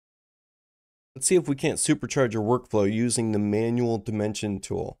Let's see if we can't supercharge your workflow using the manual dimension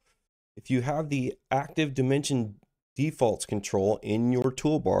tool. If you have the active dimension defaults control in your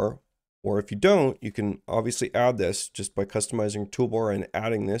toolbar, or if you don't, you can obviously add this just by customizing your toolbar and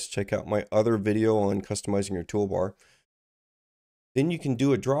adding this. Check out my other video on customizing your toolbar. Then you can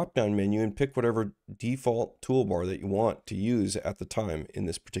do a drop-down menu and pick whatever default toolbar that you want to use at the time in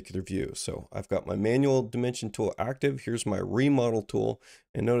this particular view. So I've got my manual dimension tool active. Here's my remodel tool.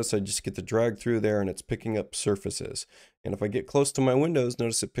 And notice I just get to drag through there and it's picking up surfaces. And if I get close to my windows,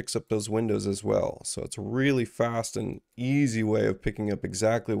 notice it picks up those windows as well. So it's a really fast and easy way of picking up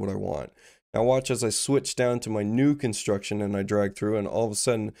exactly what I want. Now watch as I switch down to my new construction and I drag through, and all of a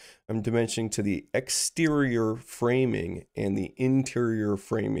sudden I'm dimensioning to the exterior framing and the interior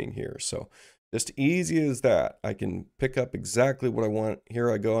framing here. So just easy as that, I can pick up exactly what I want. Here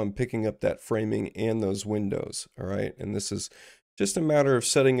I go, I'm picking up that framing and those windows. All right, and this is just a matter of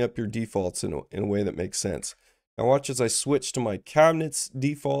setting up your defaults in a way that makes sense. Now watch as I switch to my cabinets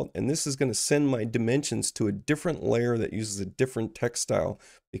default, and this is going to send my dimensions to a different layer that uses a different text style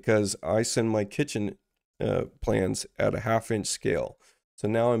because I send my kitchen plans at a 1/2 inch scale. So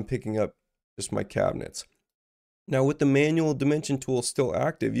now I'm picking up just my cabinets. Now with the manual dimension tool still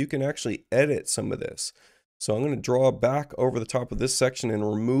active, you can actually edit some of this. So I'm going to draw back over the top of this section and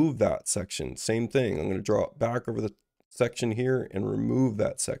remove that section. Same thing, I'm going to draw it back over the section here and remove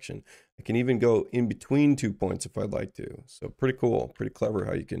that section. I can even go in between 2 points if I'd like to. So pretty cool, pretty clever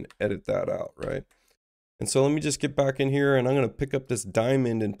how you can edit that out, right? And so let me just get back in here and I'm going to pick up this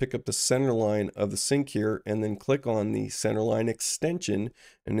diamond and pick up the center line of the sink here and then click on the center line extension.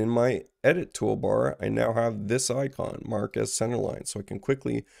 And in my edit toolbar, I now have this icon, mark as center line. So I can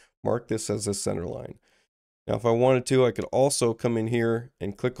quickly mark this as a center line. Now, if I wanted to, I could also come in here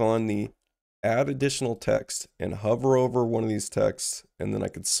and click on the add additional text and hover over one of these texts, and then I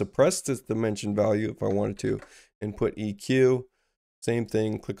could suppress this dimension value if I wanted to and put EQ. Same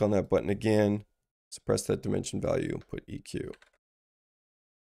thing, click on that button again, suppress that dimension value and put EQ.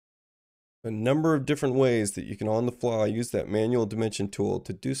 A number of different ways that you can on the fly use that manual dimension tool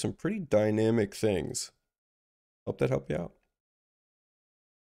to do some pretty dynamic things. Hope that helped you out.